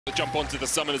Jump onto the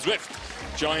Summoner's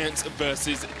Rift. Giants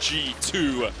versus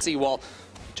G2. See, well,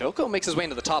 Joko makes his way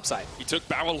into the top side. He took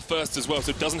barrel first as well,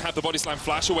 so doesn't have the body slam.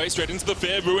 Flash away straight into the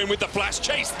fear. Ruin with the flash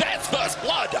chase. That's first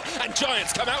blood, and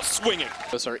Giants come out swinging.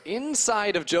 Those are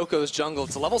inside of Joko's jungle.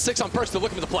 It's a level 6 on Perks. They're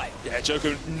looking for the play. Yeah,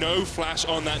 Joko, no flash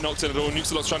on that Nocturne at all.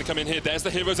 Nuxalot's trying to come in here. There's the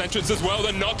hero's entrance as well.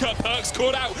 The knocker, Perks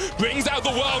caught out, brings out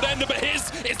the world ender, but his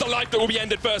is the life that will be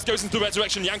ended first. Goes into the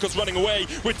resurrection. Jankos running away.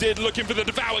 With Did looking for the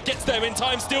devour. Gets there in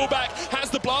time. Still back. Has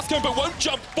the blast cone, but won't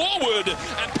jump forward.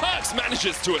 And Perks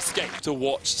manages to escape. To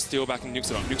watch Steelback and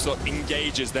Nuxalot. Nuxalot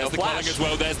engages. There's the calling as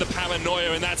well. There's the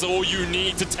paranoia, and that's all you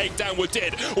need to take down what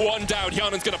Did. One down.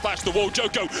 Hyanen's going to flash the wall.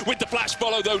 Joko with the flash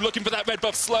follow, though, looking for that red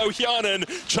buff slow. Hyanen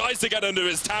tries to get under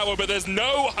his tower, but there's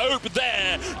no hope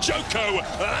there. Joko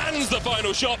lands the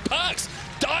final shot. Perks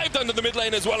dived under the mid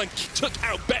lane as well and took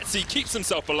out Betsy, keeps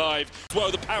himself alive. As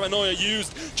well, the paranoia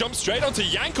used, jumps straight onto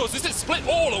Jankos. This is split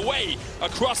all away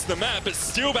across the map, but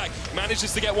Steelback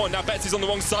manages to get one. Now Betsy's on the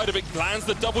wrong side of it, lands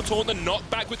the double taunt, the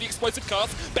knockback with the explosive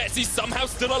cast. Betsy somehow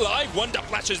still alive. Wonder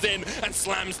flashes in and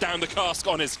slams down the cask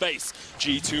on his face.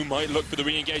 G2 might look for the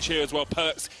re-engage here as well.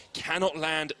 Perks cannot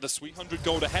land the sweet 100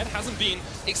 gold ahead. Hasn't been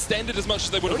extended as much as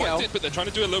they would have wanted it, but they're trying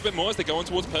to do a little bit more as they go on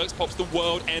towards Perks. Pops the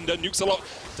world ender. Nuxalot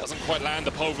doesn't quite land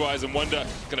the pulverize, and Wonder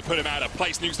going to put him out of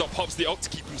place. Nuxalot pops the ult to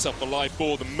keep himself alive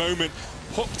for the moment.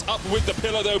 Hooked up with the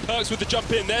pillar though. Perks with the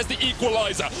jump in. There's the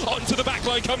equalizer. Onto the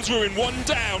backline comes Ruin. One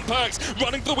down. Perks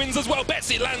running for the wins as well.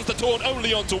 Betsy lands the taunt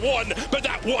only onto one, but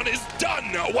that one is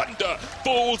done. Wonder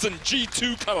falls and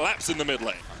G2 collapse in the mid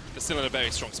lane. They're still in a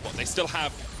very strong spot. They still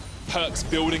have Perks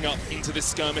building up into this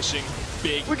skirmishing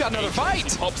big. We got another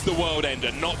fight. He pops the world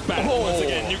ender, knocked back once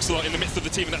again. Nuxalot in the midst of the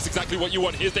team, and that's exactly what you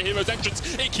want. Here's the hero's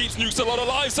entrance. It keeps Nuxalot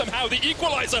alive somehow. The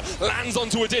equalizer lands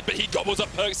onto a Did, but he gobbles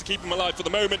up Perks to keep him alive for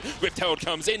the moment. Rift Herald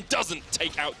comes in, doesn't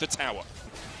take out the tower.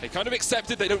 They kind of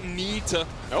accepted they don't need to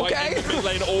fight in the mid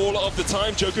lane all of the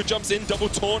time. Joko jumps in, double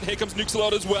taunt. Here comes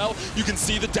Nuxalot as well. You can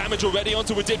see the damage already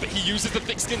onto a Did, but he uses the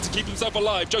thick skin to keep himself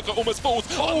alive. Joko almost falls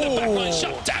on the backline,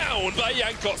 shut down by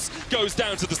Jankos. Goes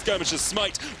down to the skirmisher's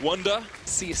smite. Wonder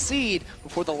CC'd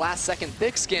before the last second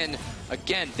thick skin.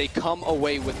 Again, they come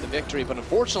away with the victory, but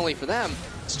unfortunately for them,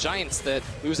 it's Giants that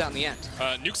lose out in the end.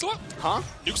 Nuxalot? Huh?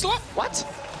 Nuxalot? What?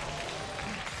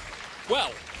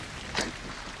 Well,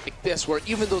 like this, where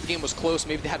even though the game was close,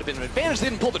 maybe they had been an advantage, they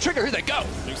didn't pull the trigger. Here they go.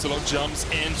 Nuxalot jumps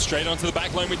in straight onto the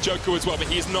backline with Joko as well, but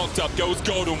he's knocked up. Goes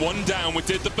golden, one down. We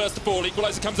Did the first to fall.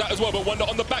 Equalizer comes out as well, but Wonder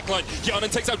on the backline.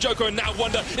 Hyanen takes out Joko, and now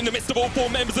Wonder in the midst of all four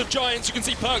members of Giants. You can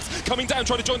see Perks coming down,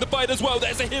 trying to join the fight as well.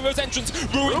 There's a hero's entrance.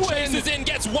 Ruin chases in,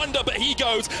 gets Wonder, but he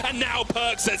goes, and now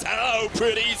Perks says, hello,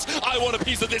 pretties. I want a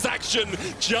piece of this action.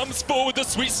 Jumps forward, the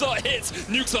sweet spot hits.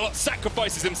 Nuxalot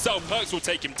sacrifices himself. Perks will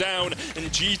take him down, and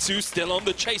G2 still on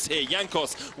the chase here.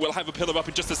 Jankos will have a pillar up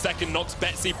in just a second, knocks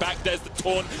Betsy back. There's the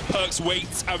taunt. Perks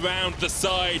waits around the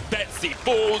side. Betsy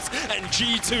falls, and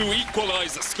G2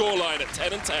 equalize the scoreline at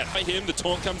 10-10. By him, the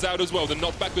taunt comes out as well. The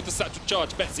knockback with the satchel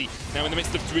charge. Betsy now in the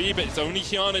midst of three, but it's only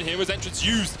Hyanen. Hero's entrance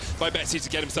used by Betsy to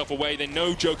get himself away. They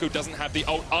know Joko doesn't have the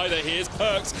ult either. Here's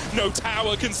Perks. No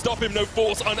tower can stop him. No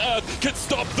force on earth can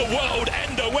stop the world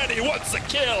ender when he wants a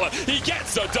kill. He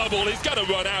gets a double. He's going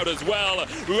to run out as well.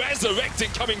 Resurrected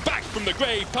coming back from the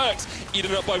grave. Perks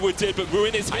eaten up by Wood Did, but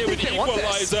Ruin is here with the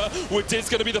equalizer. Wood Did's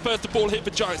going to be the first to ball hit for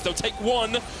Giants. They'll take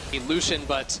one. Lucian,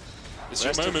 but it's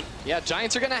your moment. Yeah,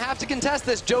 Giants are going to have to contest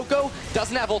this. Joko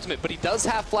doesn't have ultimate, but he does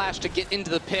have flash to get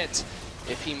into the pit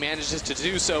if he manages to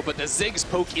do so, but the Ziggs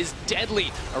poke is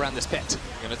deadly around this pit.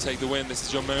 Going to take the win. This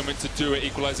is your moment to do it.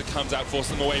 Equalizer comes out,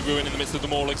 forcing them away. Ruin in the midst of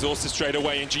them all, exhausted straight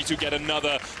away, and G2 get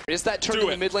another. Is that turn in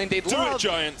the mid lane they'd love? Do it,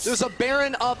 Giants. There's a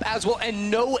Baron up as well,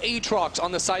 and no Aatrox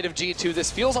on the side of G2.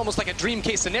 This feels almost like a dream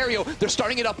case scenario. They're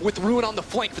starting it up with Ruin on the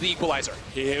flank for the equalizer.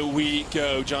 Here we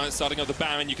go. Giants starting up the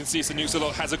Baron. You can see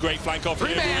Nuxalot has a great flank off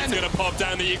here. Ruin's going to pop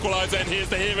down the equalizer, and here's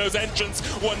the hero's entrance.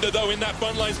 Wonder, though, in that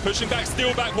front line's pushing back,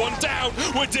 steal back, one down.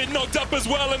 We Did knocked up as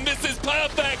well, and this is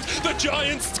perfect. The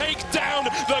Giants take down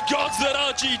the gods that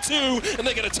are G2, and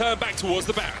they're going to turn back towards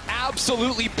the Baron.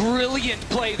 Absolutely brilliant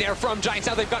play there from Giants.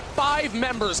 Now they've got 5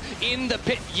 members in the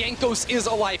pit. Jankos is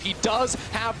alive. He does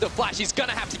have the flash. He's going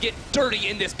to have to get dirty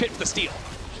in this pit for the steal.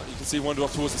 You can see Wonder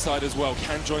off towards the side as well.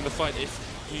 Can join the fight if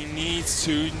he needs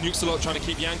to. Nuxalot trying to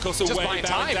keep Jankos away,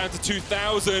 down to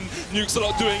 2,000.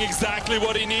 Nuxalot doing exactly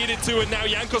what he needed to, and now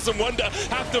Jankos and Wonder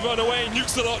have to run away.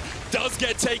 Nuxalot does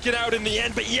get taken out in the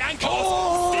end, but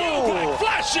Jankos steal back,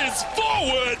 flashes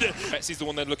forward. Betsy's the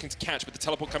one they're looking to catch, but the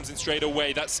teleport comes in straight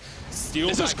away. That's steal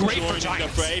back. This is great for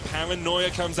Giants.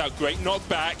 Paranoia comes out, great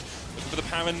knockback. For the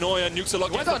paranoia,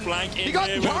 Nuxalot gets the flank in he got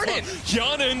here. Yarnan.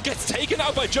 Yarnan gets taken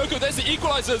out by Joko. There's the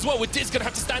equalizer as well, with Diz gonna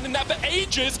have to stand in that for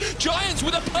ages. Giants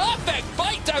with a perfect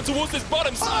fight down towards this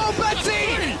bottom side. Oh,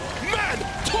 Betsy! Man,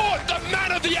 Taunt, the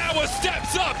man of the hour,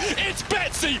 steps up. It's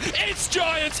Betsy, it's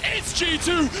Giants, it's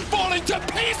G2 falling to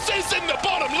pieces in the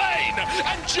bottom lane.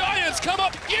 And Giants come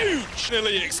up huge.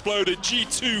 Nearly exploded.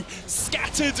 G2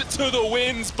 scattered to the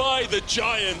winds by the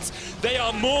Giants. They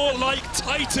are more like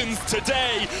Titans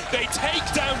today. They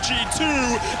take down G2,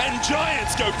 and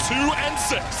Giants go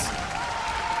 2-6.